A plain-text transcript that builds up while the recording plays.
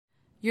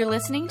You're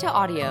listening to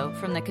audio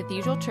from the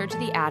Cathedral Church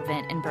of the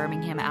Advent in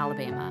Birmingham,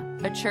 Alabama,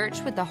 a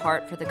church with the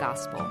heart for the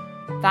gospel.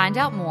 Find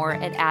out more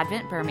at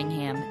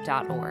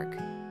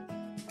adventbirmingham.org.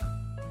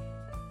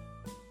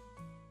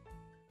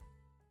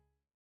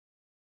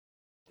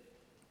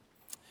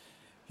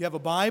 You have a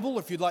Bible,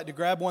 if you'd like to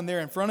grab one there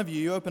in front of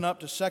you, you open up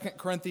to 2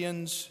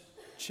 Corinthians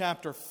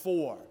chapter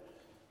 4.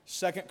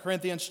 2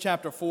 Corinthians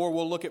chapter 4,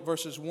 we'll look at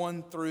verses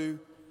 1 through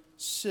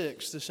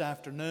 6 this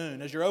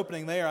afternoon. As you're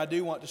opening there, I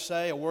do want to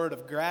say a word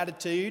of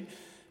gratitude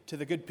to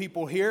the good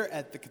people here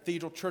at the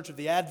Cathedral Church of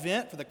the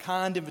Advent for the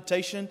kind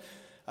invitation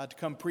to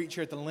come preach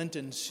here at the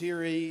Lenten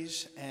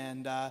series.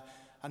 And I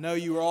know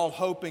you were all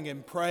hoping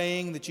and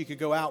praying that you could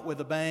go out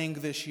with a bang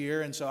this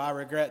year, and so I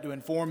regret to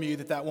inform you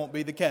that that won't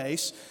be the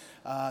case.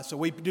 So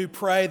we do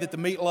pray that the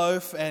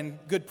meatloaf and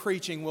good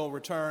preaching will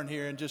return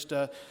here in just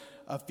a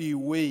few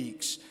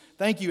weeks.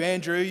 Thank you,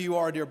 Andrew. You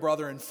are a dear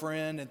brother and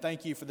friend, and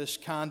thank you for this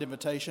kind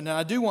invitation. And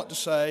I do want to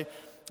say,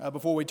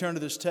 before we turn to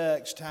this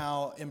text,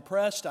 how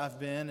impressed I've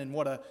been and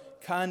what a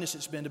kindness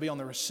it's been to be on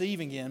the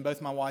receiving end,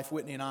 both my wife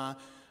Whitney and I,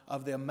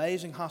 of the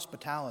amazing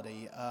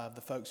hospitality of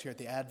the folks here at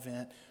the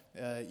Advent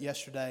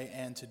yesterday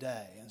and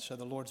today. And so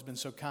the Lord's been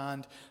so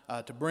kind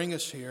to bring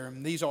us here.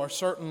 And these are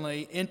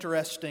certainly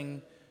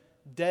interesting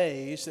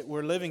days that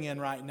we're living in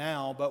right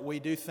now, but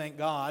we do thank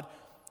God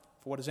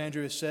for what, as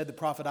Andrew has said, the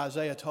prophet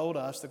Isaiah told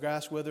us, the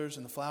grass withers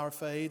and the flower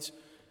fades,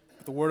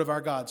 but the word of our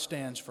God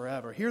stands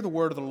forever. Hear the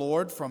word of the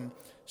Lord from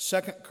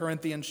 2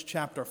 Corinthians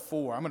chapter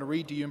 4. I'm going to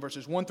read to you in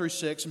verses 1 through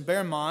 6, and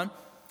bear in mind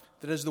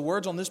that as the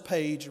words on this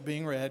page are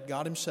being read,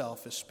 God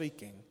himself is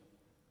speaking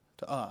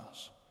to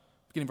us.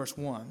 Beginning verse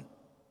 1.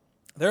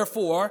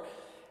 Therefore,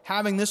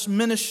 having this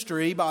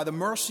ministry by the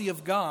mercy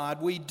of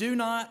God, we do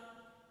not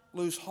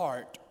lose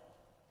heart,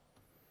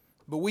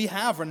 but we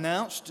have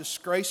renounced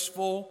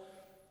disgraceful,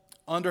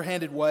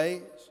 underhanded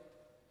ways.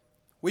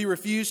 We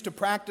refuse to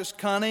practice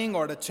cunning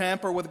or to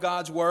tamper with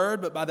God's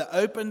word, but by the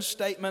open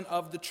statement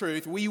of the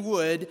truth, we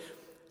would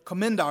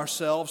commend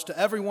ourselves to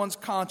everyone's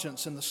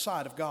conscience in the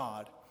sight of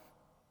God.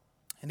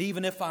 And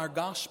even if our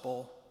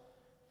gospel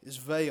is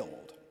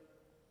veiled,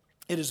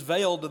 it is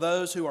veiled to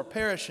those who are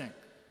perishing.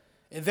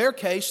 In their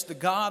case, the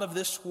God of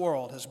this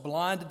world has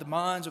blinded the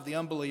minds of the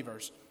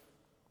unbelievers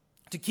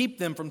to keep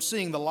them from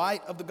seeing the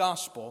light of the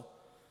gospel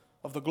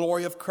of the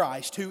glory of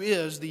Christ, who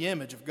is the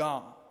image of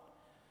God.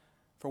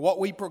 For what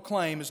we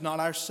proclaim is not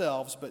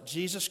ourselves, but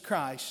Jesus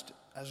Christ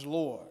as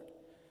Lord,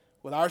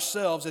 with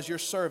ourselves as your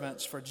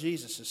servants for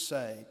Jesus'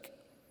 sake.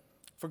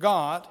 For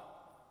God,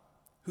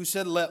 who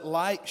said, "Let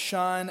light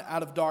shine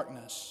out of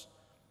darkness,"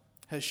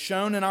 has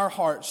shone in our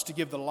hearts to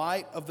give the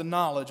light of the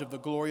knowledge of the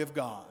glory of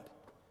God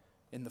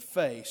in the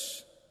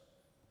face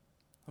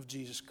of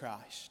Jesus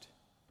Christ.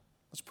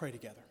 Let's pray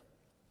together.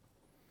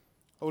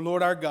 O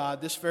Lord our God,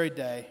 this very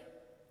day,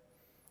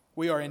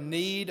 we are in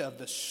need of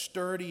the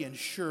sturdy and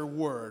sure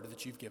word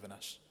that you've given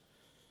us.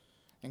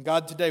 And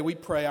God, today we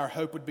pray our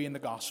hope would be in the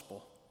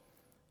gospel.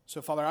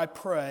 So, Father, I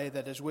pray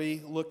that as we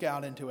look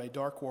out into a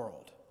dark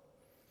world,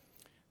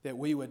 that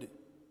we would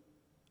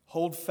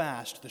hold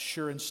fast the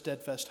sure and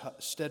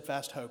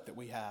steadfast hope that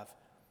we have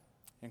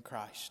in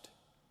Christ.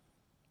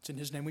 It's in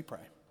His name we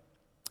pray.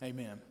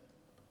 Amen.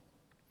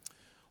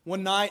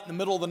 One night, in the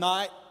middle of the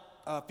night,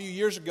 a few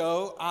years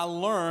ago, I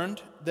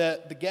learned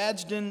that the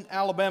Gadsden,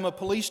 Alabama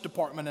Police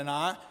Department and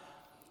I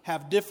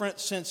have different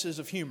senses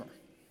of humor.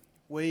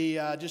 We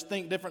just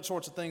think different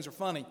sorts of things are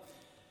funny.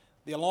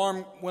 The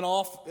alarm went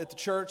off at the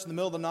church in the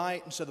middle of the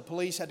night, and so the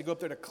police had to go up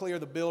there to clear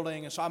the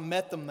building, and so I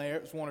met them there.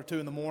 It was 1 or 2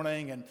 in the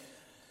morning,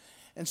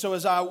 and so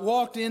as I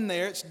walked in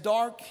there, it's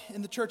dark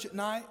in the church at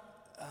night.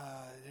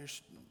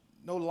 There's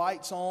no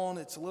lights on.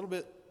 It's a little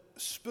bit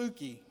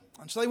spooky.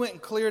 And so they went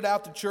and cleared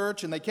out the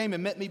church, and they came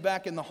and met me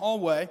back in the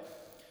hallway.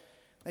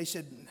 They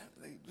said,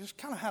 they just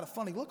kind of had a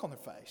funny look on their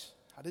face.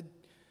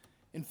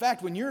 In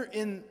fact, when you're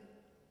in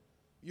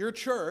your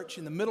church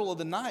in the middle of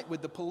the night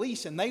with the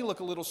police and they look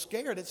a little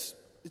scared, it's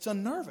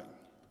unnerving.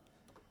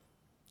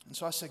 And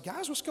so I said,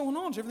 guys, what's going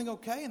on? Is everything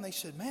okay? And they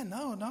said, man,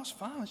 no, it's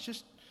fine.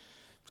 It's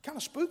kind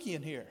of spooky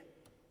in here.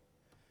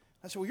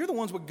 I said, well, you're the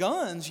ones with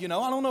guns, I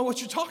don't know what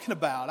you're talking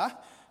about.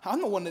 I'm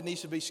the one that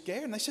needs to be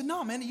scared. And they said,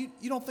 no, man,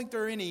 you don't think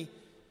there are any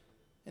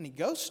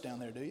ghosts down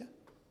there, do you?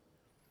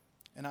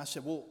 And I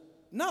said, well,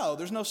 no,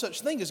 there's no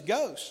such thing as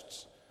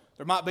ghosts.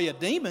 There might be a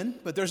demon,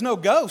 but there's no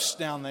ghosts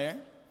down there.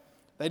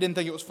 They didn't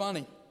think it was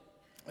funny.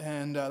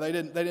 And they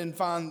didn't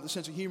find the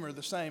sense of humor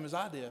the same as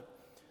I did.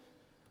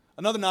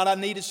 Another night, I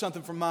needed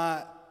something from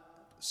my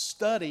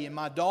study, and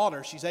my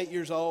daughter, she's 8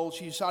 years old,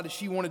 she decided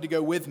she wanted to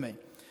go with me.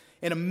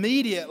 And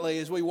immediately,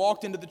 as we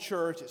walked into the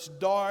church, it's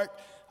dark.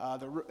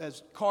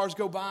 As cars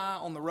go by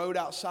on the road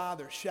outside,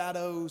 there's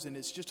shadows, and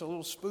it's just a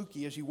little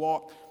spooky as you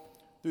walk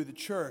through the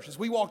church. As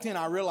we walked in,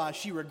 I realized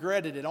she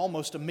regretted it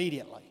almost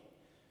immediately.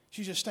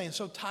 She's just staying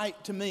so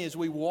tight to me as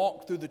we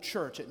walk through the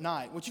church at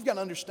night. What you've got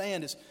to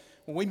understand is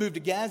when we moved to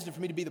Gadsden for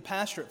me to be the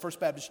pastor at First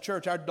Baptist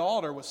Church, our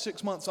daughter was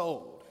 6 months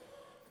old.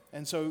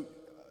 And so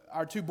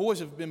our 2 boys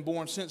have been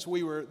born since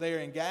we were there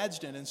in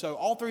Gadsden. And so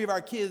all 3 of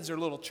our kids are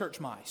little church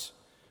mice.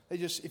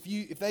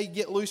 If they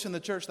get loose in the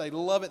church, they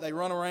love it. They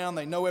run around.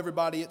 They know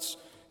everybody. It's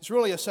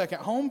really a second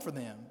home for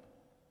them.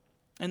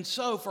 And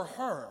so for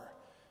her,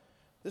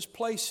 this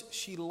place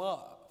she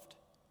loved,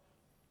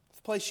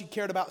 the place she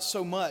cared about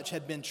so much,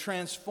 had been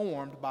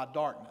transformed by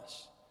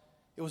darkness.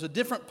 It was a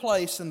different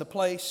place than the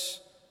place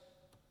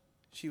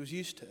she was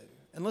used to.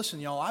 And listen,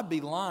 y'all, I'd be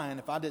lying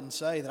if I didn't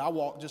say that I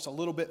walk just a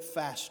little bit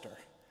faster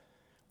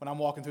when I'm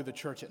walking through the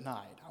church at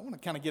night. I want to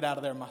kind of get out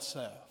of there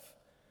myself.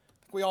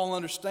 I think we all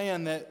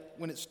understand that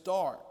when it's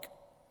dark,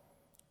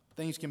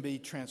 things can be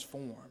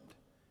transformed.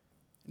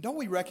 And don't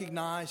we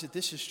recognize that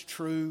this is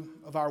true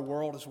of our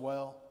world as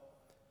well?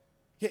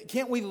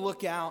 Can't we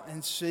look out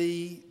and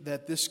see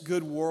that this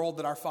good world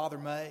that our Father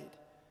made,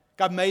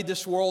 God made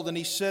this world and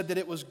He said that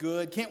it was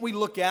good. Can't we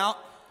look out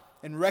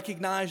and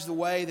recognize the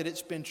way that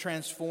it's been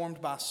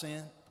transformed by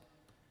sin?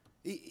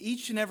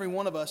 Each and every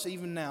one of us,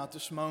 even now at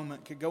this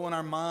moment, could go in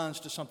our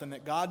minds to something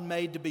that God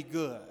made to be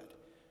good,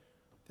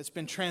 that's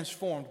been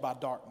transformed by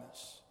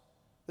darkness,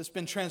 that's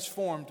been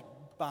transformed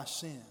by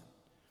sin.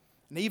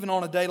 And even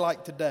on a day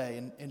like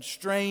today, in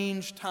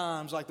strange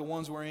times like the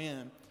ones we're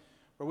in,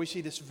 where we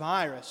see this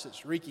virus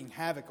that's wreaking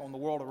havoc on the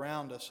world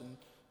around us in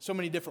so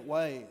many different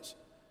ways,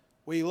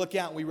 we look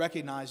out and we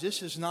recognize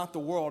this is not the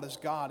world as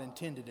God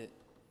intended it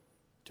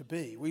to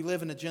be. We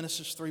live in a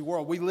Genesis 3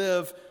 world. We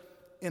live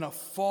in a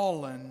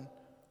fallen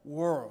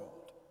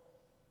world.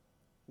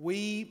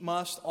 We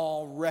must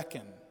all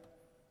reckon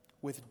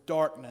with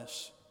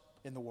darkness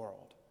in the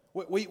world.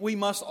 We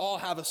must all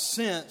have a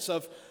sense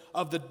of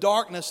the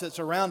darkness that's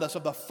around us,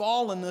 of the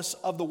fallenness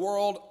of the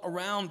world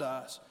around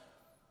us.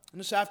 And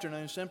this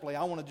afternoon, simply,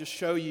 I want to just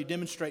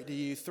demonstrate to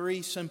you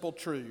 3 simple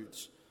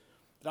truths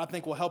that I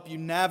think will help you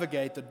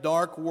navigate the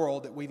dark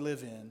world that we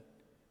live in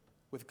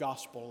with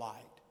gospel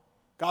light.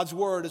 God's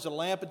Word is a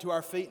lamp unto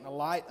our feet and a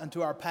light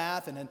unto our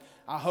path. And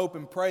I hope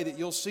and pray that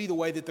you'll see the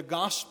way that the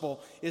gospel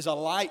is a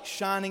light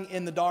shining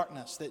in the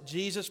darkness, that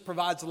Jesus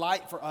provides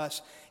light for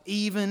us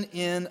even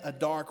in a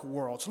dark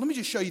world. So let me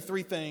just show you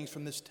 3 things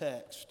from this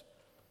text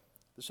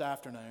this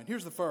afternoon.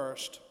 Here's the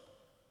first.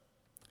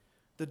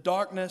 The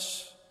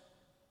darkness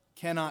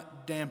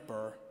cannot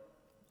damper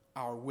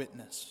our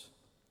witness.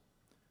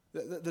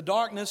 The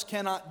darkness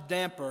cannot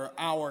damper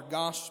our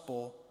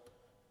gospel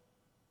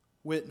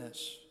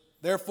witness.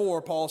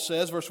 Therefore, Paul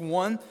says, verse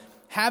 1,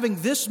 having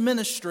this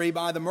ministry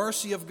by the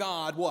mercy of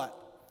God, what?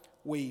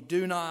 We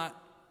do not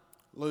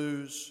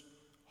lose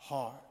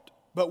heart.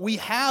 But we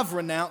have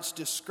renounced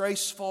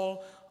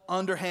disgraceful,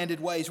 underhanded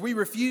ways. We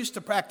refuse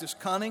to practice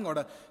cunning or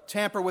to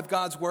tamper with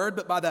God's word,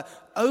 but by the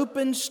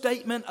open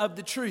statement of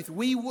the truth,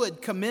 we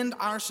would commend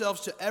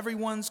ourselves to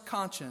everyone's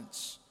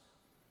conscience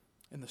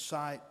in the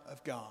sight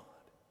of God.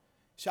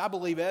 See, I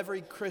believe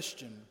every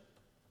Christian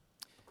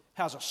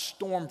has a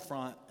storm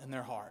front in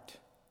their heart.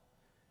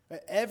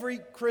 Every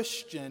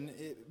Christian,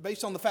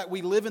 based on the fact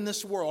we live in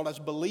this world as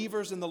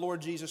believers in the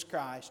Lord Jesus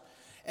Christ,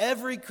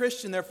 every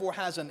Christian, therefore,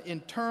 has an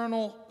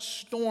internal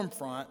storm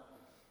front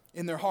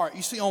in their heart.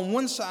 You see, on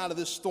one side of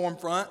this storm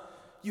front,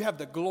 you have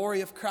the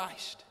glory of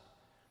Christ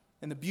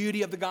and the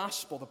beauty of the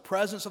gospel, the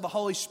presence of the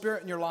Holy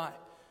Spirit in your life.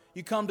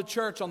 You come to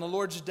church on the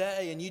Lord's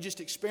Day and you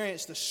just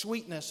experience the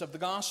sweetness of the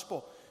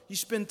gospel. You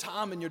spend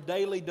time in your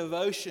daily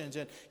devotions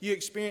and you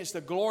experience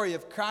the glory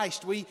of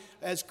Christ. We,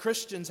 as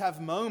Christians,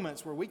 have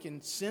moments where we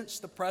can sense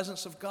the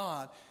presence of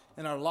God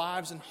in our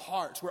lives and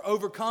hearts. We're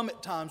overcome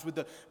at times with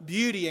the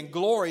beauty and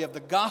glory of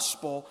the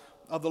gospel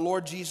of the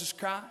Lord Jesus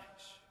Christ.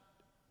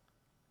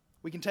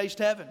 We can taste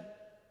heaven.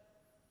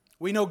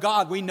 We know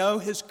God. We know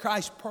His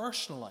Christ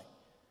personally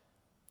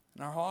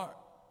in our hearts.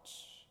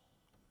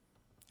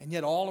 And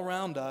yet all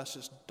around us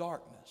is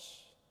darkness.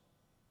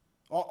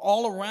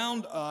 All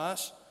around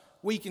us,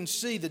 we can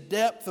see the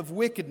depth of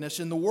wickedness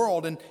in the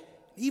world, and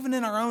even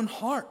in our own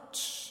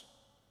hearts.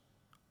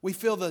 We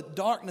feel the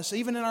darkness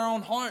even in our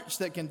own hearts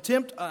that can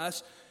tempt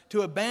us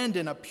to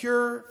abandon a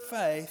pure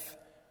faith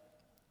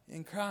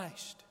in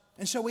Christ.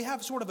 And so we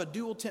have sort of a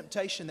dual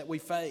temptation that we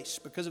face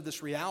because of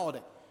this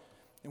reality.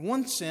 In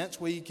one sense,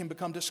 we can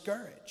become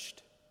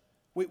discouraged.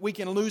 We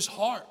can lose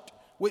heart.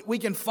 We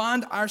can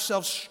find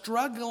ourselves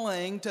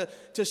struggling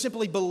to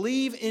simply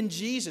believe in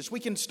Jesus. We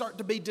can start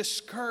to be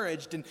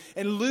discouraged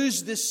and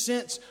lose this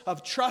sense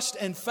of trust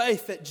and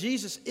faith that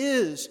Jesus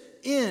is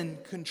in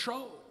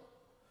control,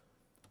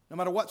 no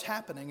matter what's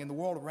happening in the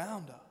world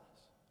around us.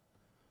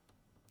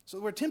 So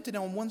we're tempted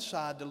on one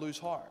side to lose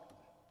heart.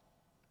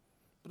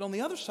 But on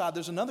the other side,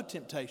 there's another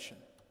temptation.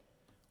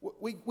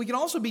 We can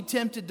also be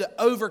tempted to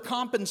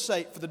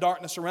overcompensate for the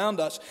darkness around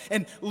us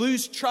and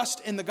lose trust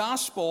in the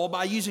gospel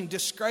by using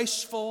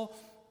disgraceful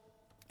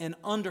and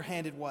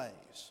underhanded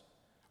ways.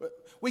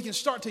 We can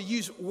start to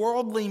use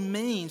worldly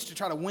means to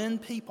try to win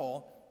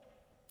people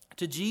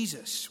to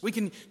Jesus. We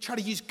can try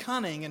to use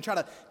cunning and try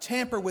to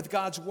tamper with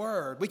God's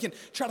word. We can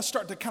try to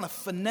start to kind of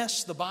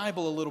finesse the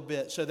Bible a little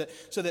bit so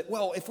that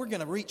well, if we're going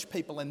to reach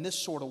people in this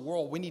sort of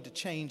world, we need to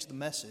change the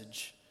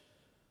message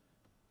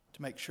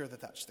to make sure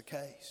that that's the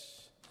case.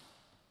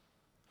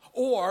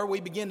 Or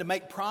we begin to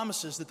make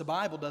promises that the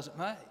Bible doesn't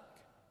make.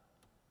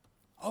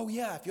 Oh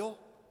yeah, if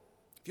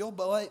If you'll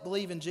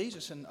believe in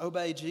Jesus and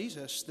obey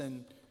Jesus,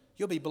 then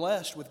you'll be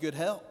blessed with good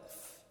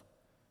health.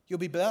 You'll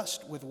be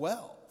blessed with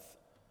wealth.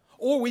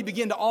 Or we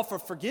begin to offer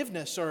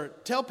forgiveness or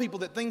tell people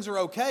that things are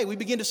okay. We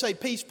begin to say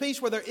peace,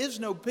 peace, where there is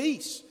no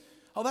peace.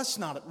 Oh, that's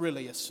not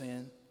really a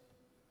sin.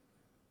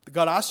 The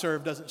God I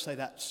serve doesn't say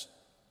that's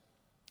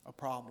a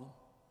problem.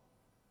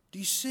 Do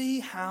you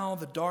see how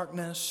the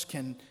darkness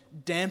can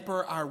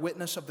damper our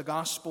witness of the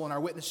gospel and our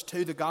witness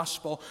to the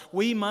gospel?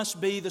 We must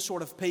be the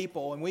sort of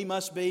people, and we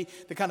must be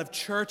the kind of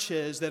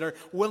churches that are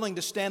willing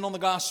to stand on the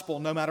gospel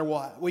no matter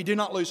what. We do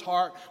not lose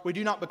heart. We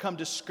do not become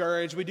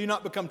discouraged. We do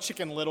not become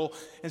Chicken Little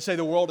and say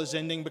the world is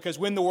ending, because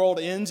when the world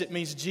ends, it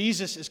means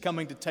Jesus is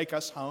coming to take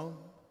us home.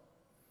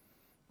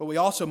 But we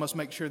also must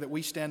make sure that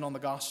we stand on the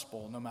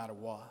gospel no matter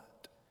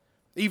what.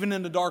 Even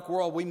in the dark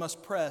world, we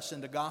must press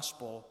into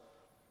gospel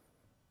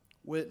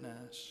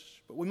witness.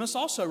 But we must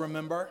also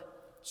remember,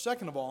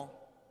 second of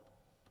all,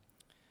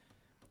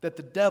 that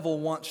the devil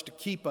wants to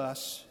keep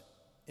us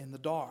in the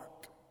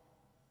dark.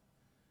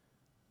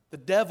 The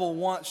devil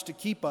wants to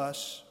keep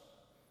us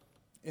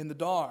in the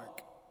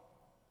dark.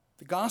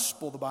 The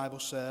gospel, the Bible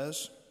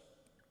says,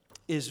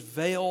 is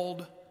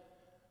veiled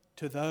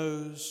to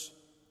those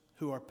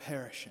who are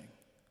perishing.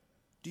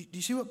 Do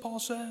you see what Paul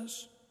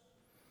says?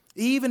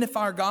 Even if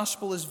our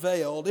gospel is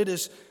veiled, it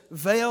is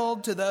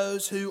veiled to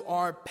those who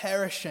are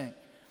perishing.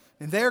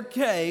 In their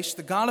case,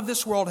 the God of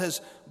this world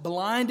has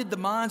blinded the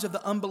minds of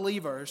the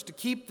unbelievers to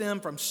keep them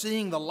from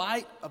seeing the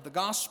light of the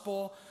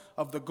gospel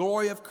of the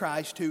glory of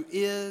Christ, who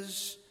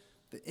is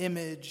the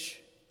image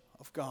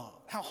of God.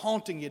 How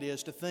haunting it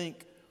is to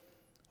think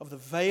of the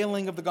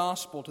veiling of the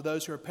gospel to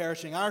those who are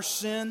perishing. Our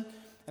sin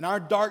and our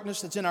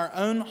darkness that's in our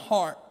own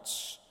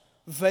hearts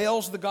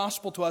veils the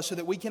gospel to us so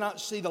that we cannot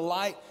see the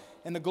light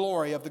and the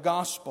glory of the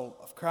gospel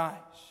of Christ.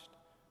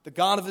 The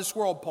God of this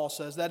world, Paul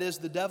says, that is,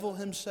 the devil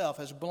himself,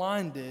 has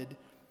blinded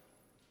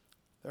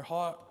their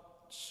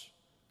hearts.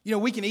 You know,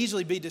 we can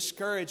easily be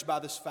discouraged by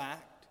this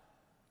fact.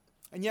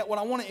 And yet what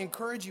I want to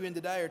encourage you in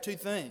today are two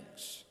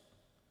things.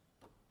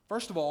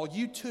 First of all,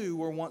 you too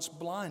were once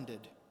blinded.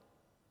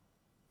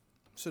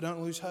 So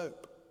don't lose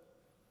hope.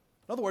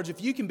 In other words,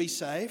 if you can be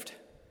saved,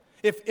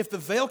 if the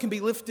veil can be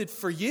lifted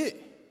for you,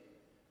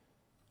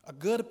 a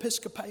good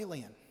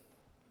Episcopalian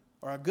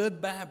or a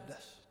good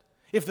Baptist,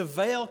 if the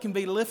veil can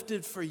be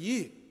lifted for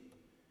you,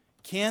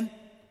 can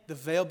the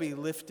veil be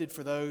lifted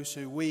for those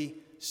who we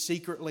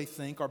secretly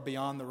think are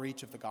beyond the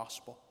reach of the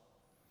gospel?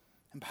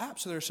 And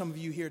perhaps there are some of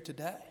you here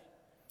today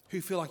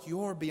who feel like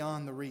you're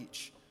beyond the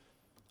reach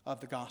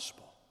of the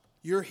gospel.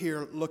 You're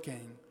here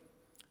looking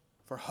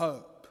for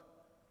hope.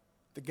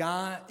 The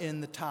guy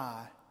in the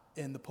tie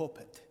in the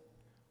pulpit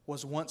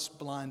was once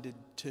blinded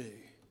too.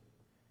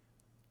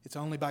 It's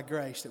only by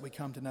grace that we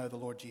come to know the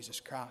Lord Jesus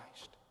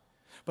Christ.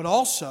 But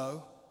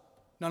also,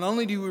 not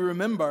only do we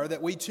remember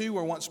that we too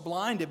were once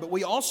blinded, but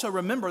we also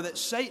remember that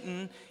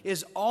Satan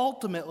is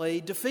ultimately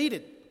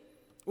defeated.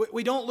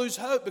 We don't lose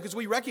hope because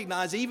we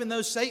recognize even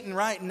though Satan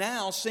right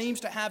now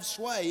seems to have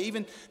sway,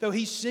 even though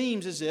he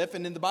seems as if,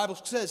 and in the Bible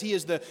says he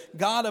is the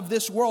God of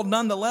this world,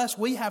 nonetheless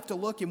we have to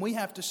look and we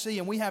have to see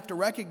and we have to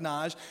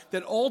recognize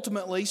that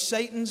ultimately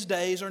Satan's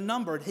days are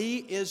numbered. He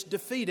is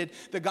defeated.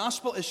 The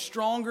gospel is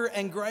stronger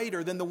and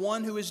greater than the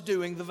one who is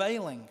doing the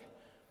veiling.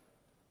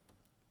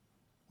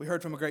 We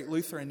heard from a great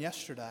Lutheran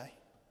yesterday.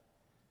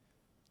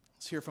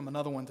 Let's hear from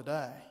another one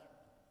today.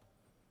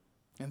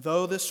 And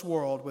though this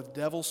world with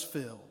devils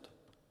filled,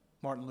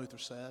 Martin Luther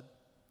said,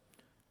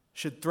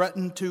 should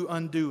threaten to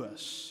undo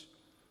us,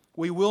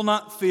 we will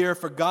not fear,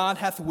 for God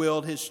hath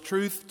willed His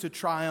truth to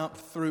triumph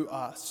through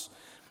us.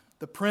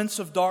 The prince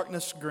of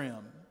darkness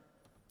grim,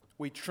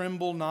 we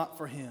tremble not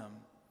for him.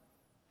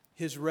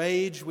 His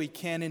rage we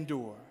can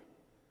endure,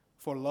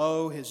 for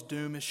lo, his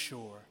doom is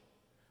sure.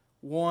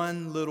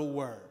 One little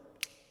word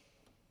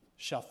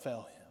shall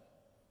fell him.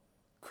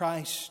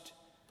 Christ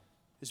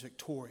is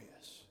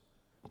victorious.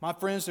 My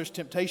friends, there's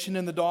temptation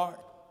in the dark.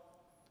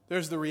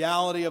 There's the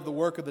reality of the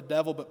work of the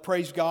devil, but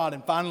praise God,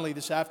 and finally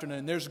this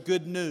afternoon, there's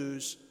good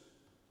news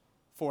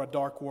for a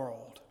dark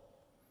world.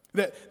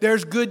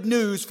 There's good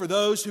news for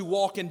those who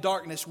walk in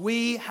darkness.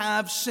 We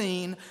have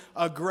seen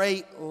a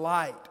great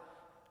light.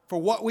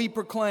 For what we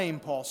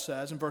proclaim, Paul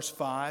says in verse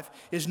 5,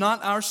 is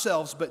not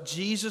ourselves, but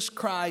Jesus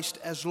Christ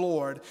as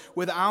Lord,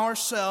 with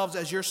ourselves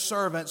as your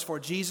servants for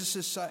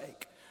Jesus'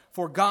 sake.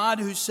 For God,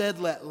 who said,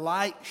 let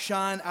light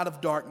shine out of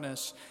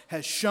darkness,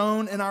 has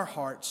shone in our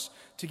hearts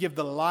to give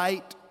the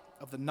light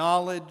of the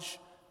knowledge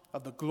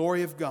of the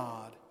glory of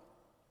God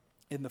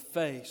in the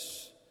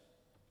face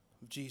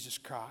of Jesus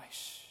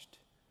Christ.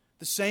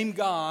 The same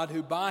God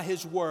who by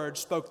His word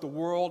spoke the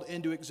world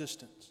into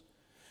existence.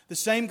 The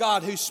same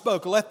God who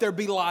spoke, let there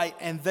be light,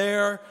 and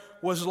there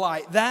was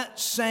light. That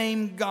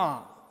same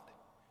God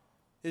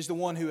is the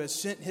one who has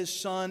sent His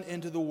Son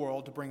into the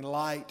world to bring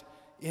light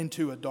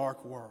into a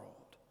dark world.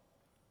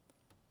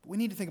 We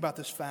need to think about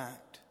this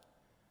fact.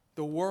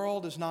 The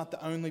world is not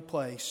the only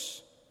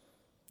place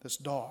that's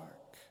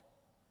dark.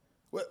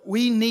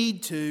 We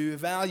need to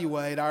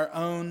evaluate our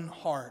own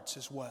hearts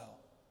as well.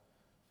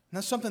 And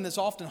that's something that's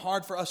often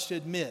hard for us to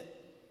admit.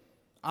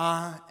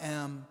 I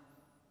am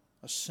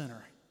a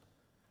sinner.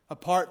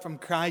 Apart from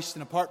Christ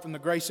and apart from the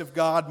grace of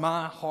God,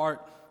 my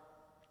heart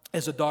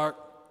is a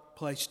dark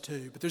place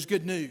too. But there's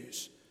good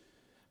news,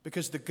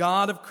 because the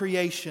God of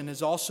creation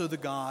is also the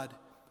God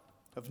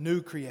of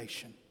new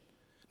creation.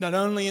 Not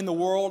only in the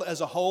world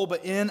as a whole,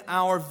 but in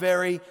our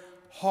very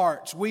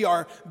hearts. We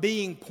are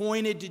being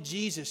pointed to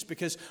Jesus,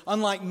 because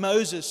unlike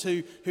Moses,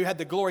 who had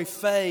the glory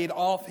fade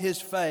off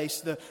his face,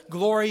 the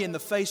glory in the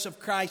face of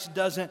Christ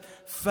doesn't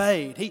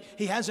fade.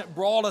 He hasn't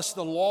brought us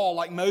the law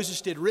like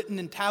Moses did, written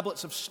in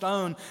tablets of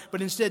stone,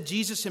 but instead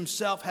Jesus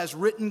himself has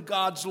written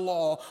God's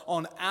law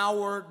on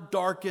our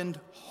darkened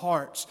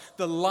hearts.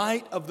 The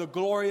light of the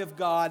glory of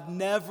God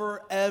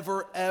never,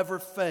 ever, ever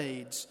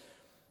fades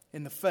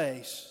in the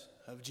face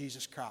of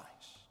Jesus Christ.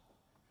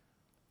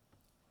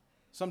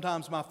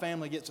 Sometimes my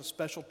family gets a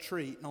special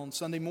treat, and on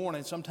Sunday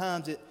morning,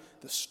 sometimes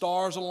the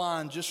stars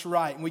align just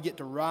right, and we get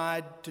to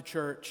ride to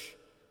church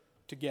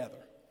together.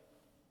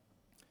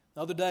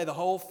 The other day, the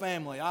whole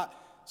family,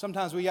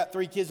 sometimes we got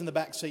 3 kids in the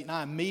back seat, and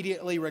I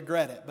immediately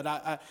regret it,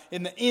 but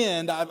in the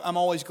end, I'm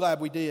always glad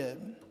we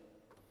did.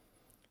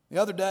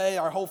 The other day,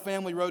 our whole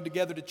family rode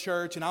together to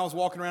church, and I was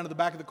walking around to the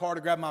back of the car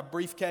to grab my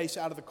briefcase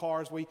out of the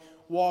car as we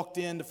walked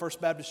into First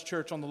Baptist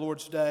Church on the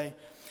Lord's Day.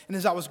 And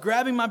as I was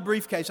grabbing my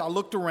briefcase, I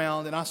looked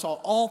around and I saw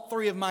all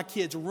 3 of my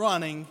kids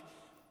running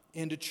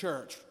into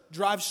church.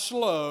 Drive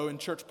slow in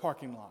church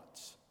parking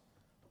lots.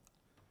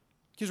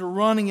 Kids were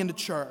running into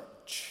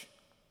church.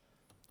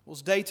 It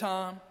was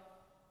daytime.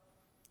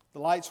 The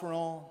lights were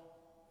on.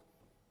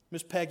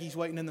 Miss Peggy's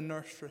waiting in the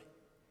nursery.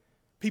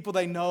 People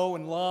they know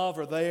and love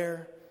are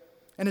there.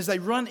 And as they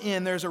run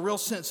in, there's a real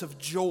sense of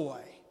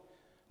joy.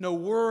 No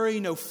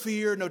worry, no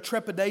fear, no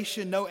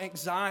trepidation, no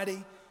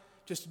anxiety.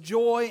 Just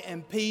joy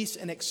and peace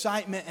and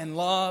excitement and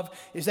love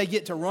as they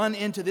get to run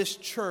into this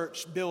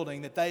church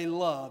building that they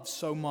love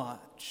so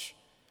much.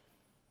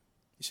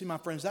 You see, my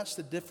friends, that's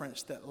the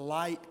difference that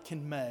light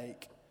can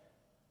make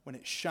when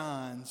it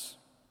shines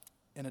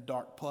in a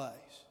dark place.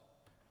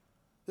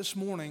 This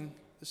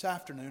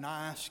afternoon,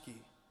 I ask you,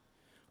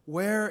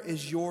 where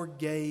is your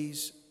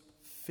gaze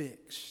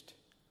fixed?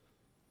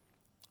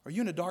 Are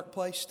you in a dark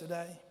place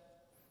today?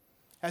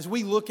 As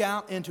we look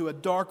out into a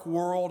dark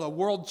world, a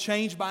world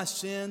changed by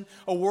sin,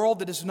 a world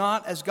that is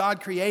not as God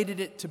created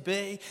it to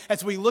be,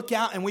 as we look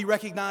out and we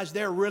recognize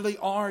there really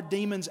are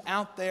demons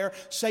out there,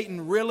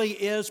 Satan really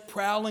is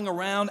prowling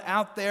around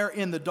out there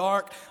in the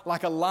dark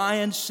like a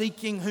lion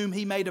seeking whom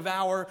he may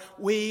devour,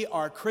 we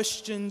are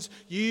Christians.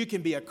 You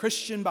can be a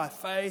Christian by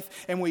faith,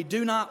 and we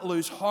do not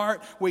lose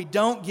heart. We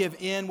don't give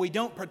in. We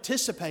don't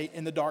participate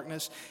in the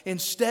darkness.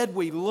 Instead,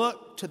 we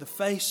look to the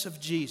face of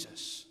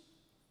Jesus.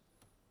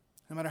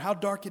 No matter how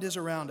dark it is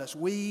around us,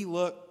 we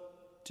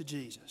look to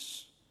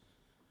Jesus,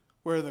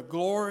 where the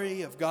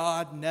glory of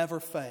God never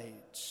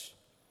fades,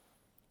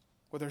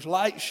 where there's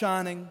light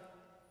shining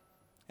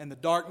and the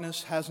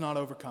darkness has not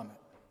overcome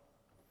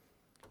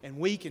it. And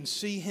we can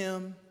see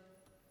Him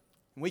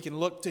and we can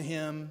look to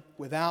Him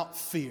without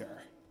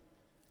fear,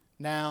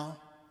 now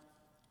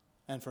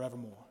and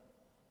forevermore.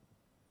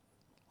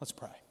 Let's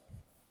pray.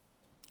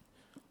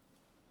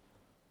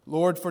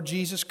 Lord, for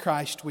Jesus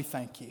Christ, we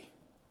thank you.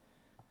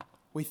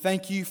 We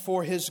thank you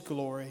for His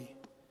glory.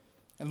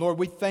 And Lord,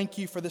 we thank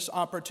you for this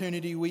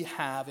opportunity we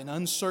have in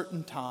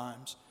uncertain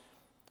times,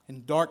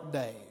 in dark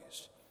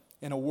days,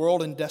 in a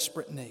world in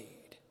desperate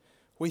need.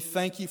 We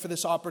thank you for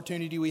this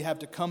opportunity we have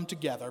to come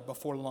together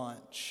before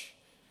lunch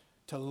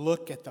to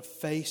look at the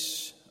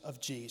face of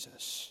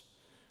Jesus,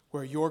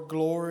 where your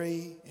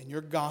glory and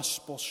your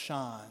gospel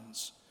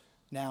shines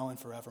now and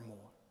forevermore.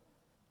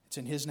 It's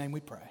in His name we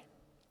pray.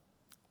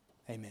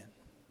 Amen.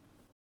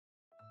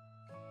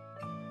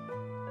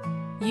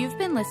 You've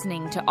been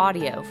listening to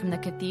audio from the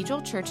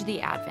Cathedral Church of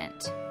the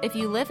Advent. If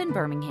you live in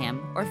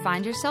Birmingham or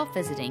find yourself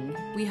visiting,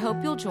 we hope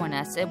you'll join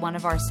us at one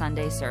of our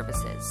Sunday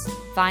services.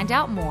 Find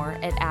out more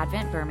at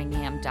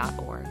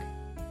adventbirmingham.org.